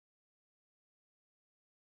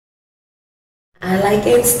I like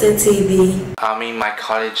Instra-TV. I'm in my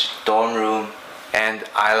college dorm room and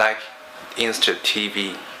I like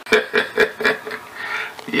Instra-TV.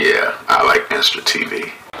 Yeah, I like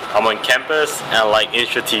Instra-TV. I'm on campus and I like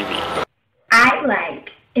Instra-TV. I like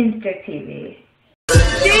Instra-TV.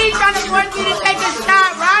 She's trying to force me to take a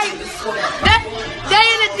shot, right? They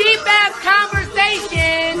in a deep ass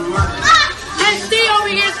conversation. And she over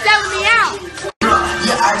here selling me out.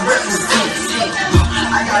 Yeah, I represent.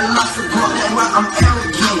 I got lots of problems where I'm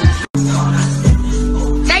arrogant.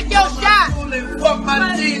 Take your shot. Fuck my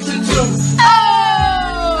jeans and juice. Oh!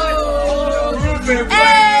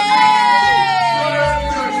 Hey!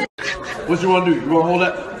 What you want to do? You want to hold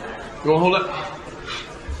that? You want to hold that?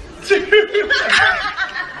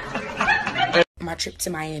 My trip to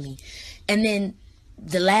Miami, and then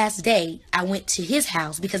the last day I went to his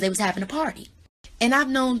house because they was having a party. And I've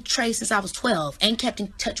known Trey since I was 12, ain't kept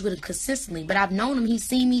in touch with him consistently, but I've known him. He's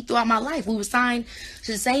seen me throughout my life. We were signed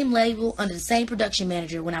to the same label under the same production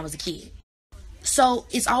manager when I was a kid. So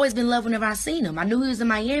it's always been love whenever I seen him. I knew he was in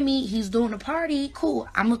Miami, he was doing a party, cool,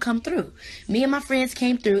 I'm gonna come through. Me and my friends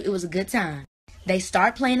came through, it was a good time. They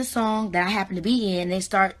start playing a song that I happen to be in. They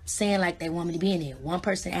start saying like they want me to be in it. One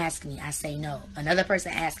person asks me, I say no. Another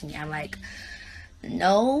person asks me, I'm like,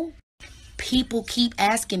 no. People keep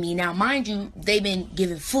asking me. Now, mind you, they've been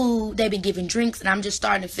giving food, they've been giving drinks, and I'm just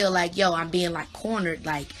starting to feel like, yo, I'm being like cornered,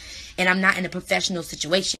 like, and I'm not in a professional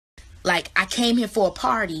situation. Like, I came here for a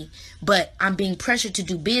party, but I'm being pressured to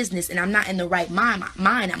do business, and I'm not in the right mind.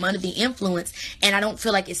 I'm under the influence, and I don't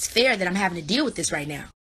feel like it's fair that I'm having to deal with this right now.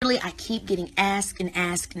 I keep getting asked and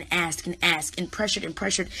asked and asked and asked and pressured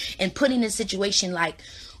and put in a situation like,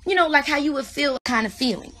 you know, like how you would feel kind of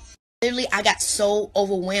feeling. Literally, I got so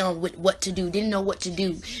overwhelmed with what to do, didn't know what to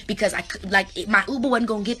do because my Uber wasn't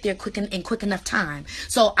going to get there quick enough time.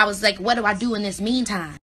 So I was like, what do I do in this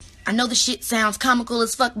meantime? I know the shit sounds comical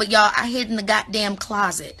as fuck, but y'all, I hid in the goddamn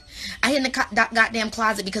closet. I hid in the goddamn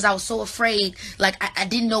closet because I was so afraid, like I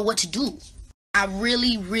didn't know what to do. I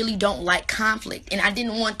really, really don't like conflict, and I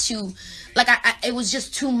didn't want to, like, it was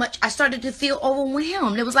just too much. I started to feel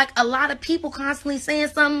overwhelmed. There was like a lot of people constantly saying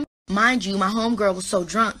something. Mind you, my homegirl was so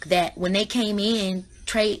drunk that when they came in,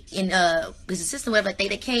 Trey and his assistant, whatever, they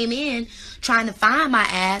came in trying to find my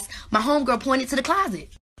ass. My homegirl pointed to the closet,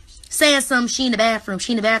 saying something. She in the bathroom.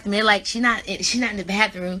 They're like, she's not in the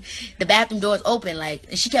bathroom. The bathroom door's open, like,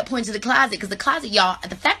 and she kept pointing to the closet because the closet, y'all,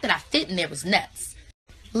 the fact that I fit in there was nuts.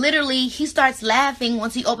 Literally, he starts laughing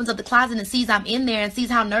once he opens up the closet and sees I'm in there and sees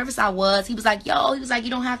how nervous I was. He was like, yo, he was like, you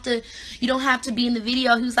don't have to be in the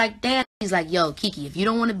video. He was like, damn. He's like, yo, KeKe, if you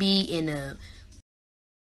don't want to be in a...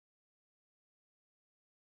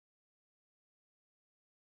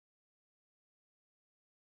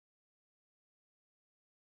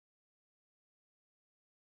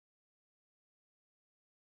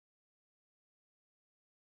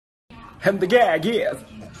 And the gag is,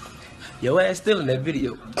 your ass still in that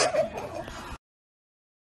video.